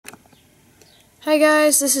Hi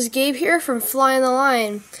guys, this is Gabe here from Fly on the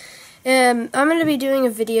Line, and I'm going to be doing a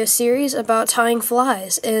video series about tying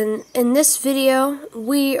flies. And in this video,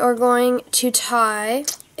 we are going to tie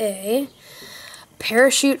a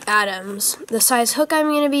parachute Adams. The size hook I'm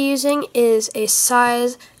going to be using is a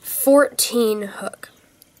size 14 hook.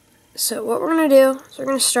 So what we're going to do is we're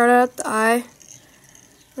going to start out at the eye.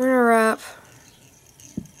 We're going to wrap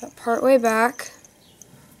that part way back.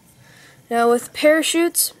 Now with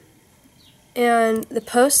parachutes and the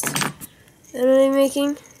posts that I'm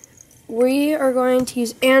making, we are going to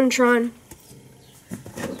use Antron.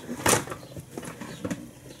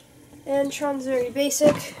 Antron's very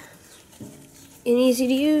basic and easy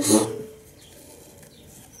to use.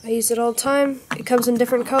 I use it all the time. It comes in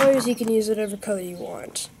different colors. You can use whatever color you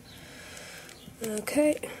want.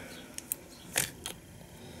 Okay.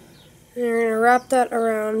 And we're going to wrap that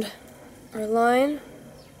around our line.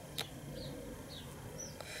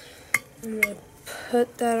 I'm going to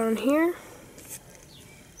put that on here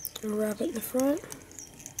and wrap it in the front.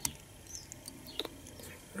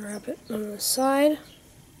 Wrap it on the side.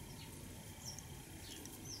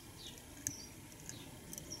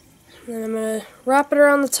 And then I'm going to wrap it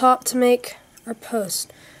around the top to make our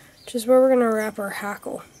post, which is where we're going to wrap our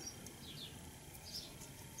hackle.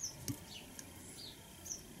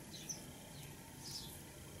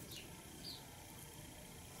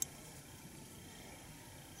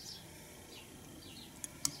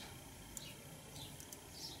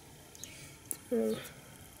 Tie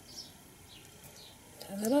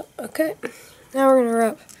that up. Okay. Now we're going to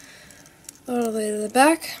wrap all the way to the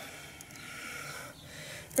back.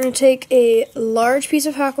 We're going to take a large piece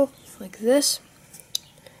of hackle like this,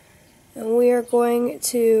 and we are going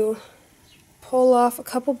to pull off a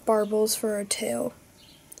couple barbels for our tail.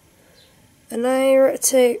 And I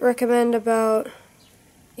recommend about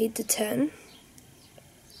 8 to 10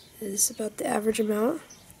 is about the average amount.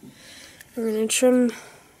 We're going to trim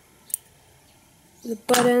the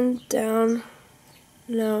butt end down.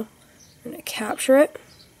 Now I'm going to capture it.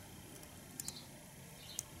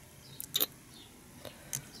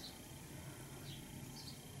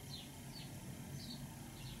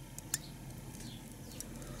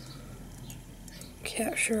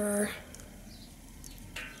 Capture our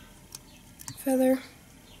feather.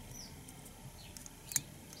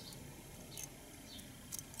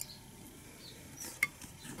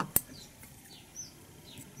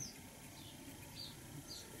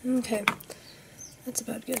 Okay, that's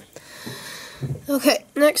about good. Okay,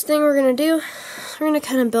 next thing we're going to do, we're going to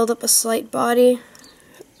kind of build up a slight body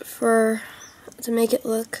to make it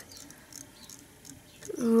look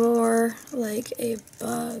more like a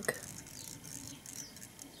bug.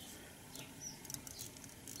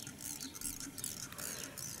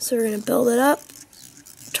 So we're going to build it up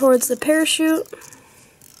towards the parachute.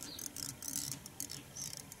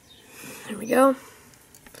 There we go.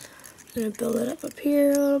 I'm going to build it up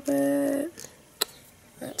here a little bit.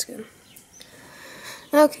 That's good.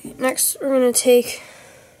 Okay, next we're going to take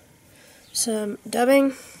some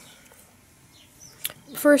dubbing.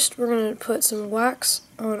 First, we're going to put some wax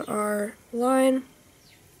on our line.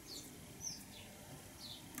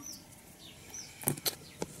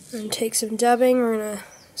 And take some dubbing. We're going to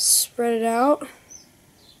spread it out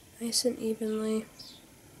nice and evenly.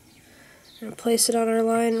 We're going to place it on our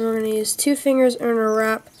line. We're going to use 2 fingers and we're going to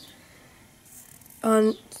wrap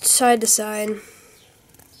on side to side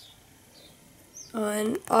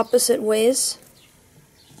on opposite ways.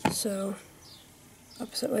 So,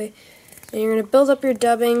 opposite way. And you're going to build up your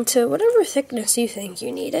dubbing to whatever thickness you think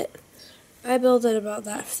you need it. I build it about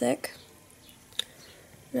that thick.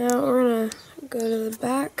 Now we're going to go to the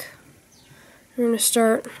back. We're going to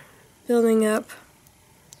start building up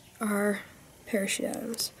our parachute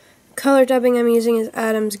Adams. The color dubbing I'm using is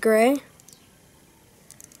Adams Gray.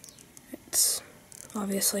 It's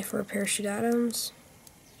obviously for parachute Adams.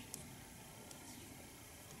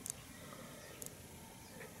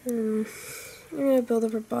 We're going to build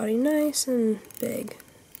up our body nice and big.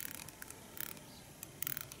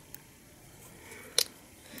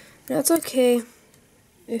 Now it's okay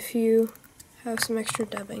if you have some extra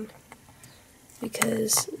dubbing,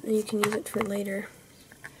 because you can use it for later,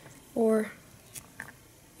 or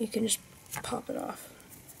you can just pop it off.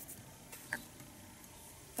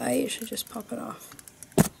 I usually just pop it off.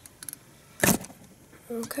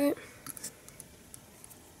 Okay.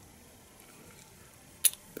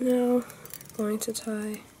 Now we're going to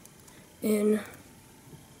tie in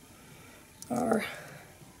our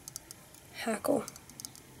hackle.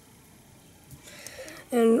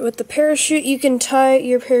 And with the parachute, you can tie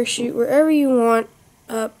your parachute wherever you want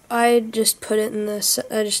up. I just put it in the,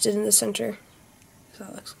 I just did it in the center, so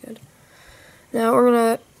that looks good. Now we're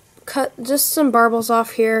going to cut just some barbels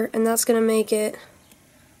off here, and that's going to make it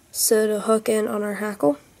so to hook in on our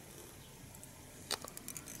hackle.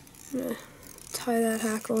 I'm going to tie that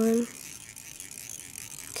hackle in,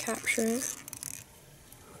 capture it.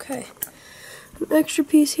 Okay, an extra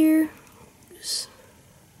piece here, just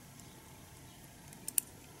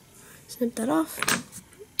snip that off,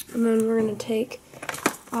 and then we're going to take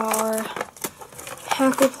our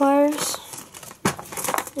hackle pliers,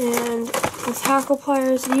 and with hackle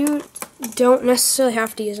pliers you don't necessarily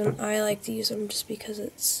have to use them. I like to use them just because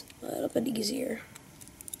it's a little bit easier.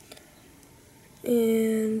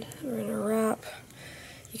 And we're going to wrap.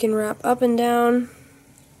 You can wrap up and down.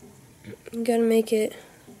 You gotta make it,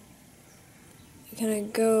 you kind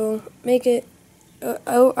of go, make it,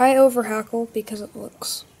 I over hackle because it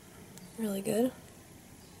looks really good.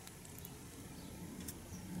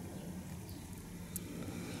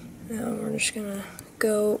 Now we're just gonna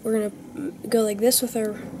go, like this with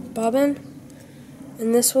our bobbin,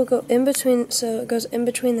 and this will go in between, so it goes in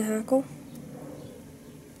between the hackle.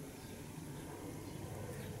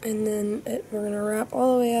 And then we're gonna wrap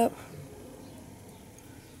all the way up,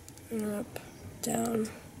 and up, down.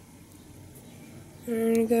 And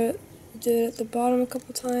we're gonna go do it at the bottom a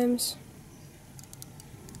couple times.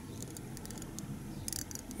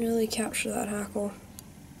 Really capture that hackle.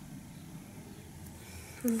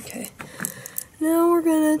 Okay. Now we're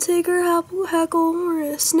gonna take our hackle, we're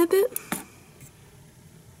gonna snip it.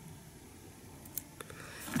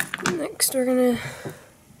 Next we're gonna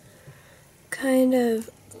kind of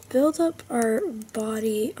build up our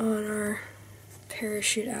body on our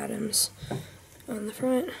parachute atoms on the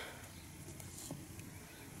front.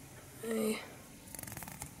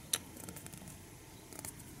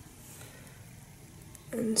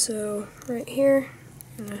 And so right here,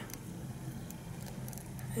 I'm gonna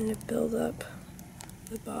kind of build up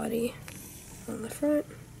the body on the front.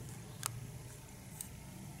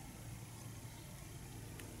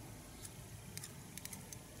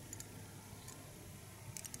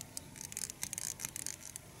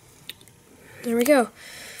 There we go.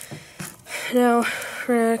 Now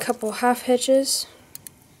we're gonna add a couple half hitches.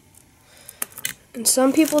 And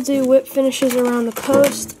some people do whip finishes around the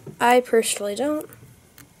post. I personally don't.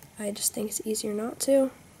 I just think it's easier not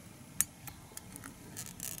to.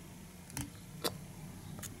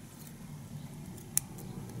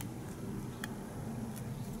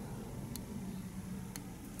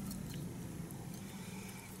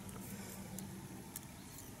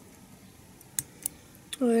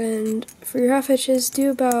 And for your half hitches,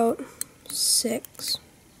 do about 6.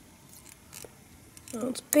 Well,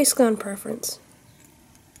 it's basically on preference.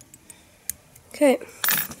 Okay,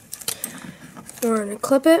 we're going to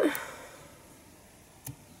clip it.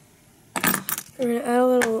 We're going to add a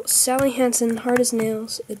little Sally Hansen Hard as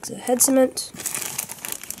Nails. It's a head cement.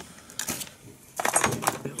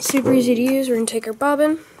 Super easy to use. We're going to take our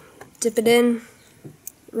bobbin, dip it in,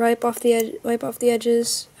 wipe off the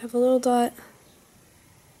edges, have a little dot,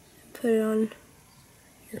 put it on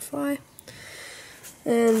your fly,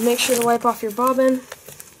 and make sure to wipe off your bobbin.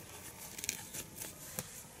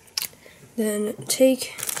 Then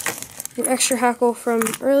take your extra hackle from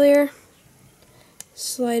earlier,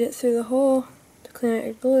 slide it through the hole to clean out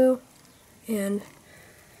your glue, and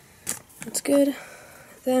that's good.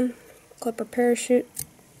 Then clip our parachute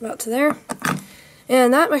about to there.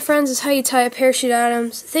 And that, my friends, is how you tie a parachute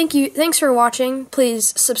atoms. Thanks for watching.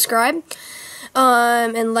 Please subscribe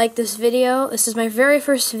and like this video. This is my very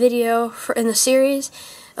first video in the series.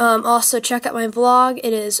 Also check out my blog.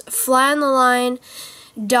 It is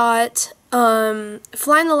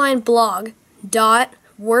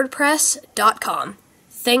flyinthelineblog.wordpress.com.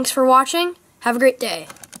 Thanks for watching. Have a great day.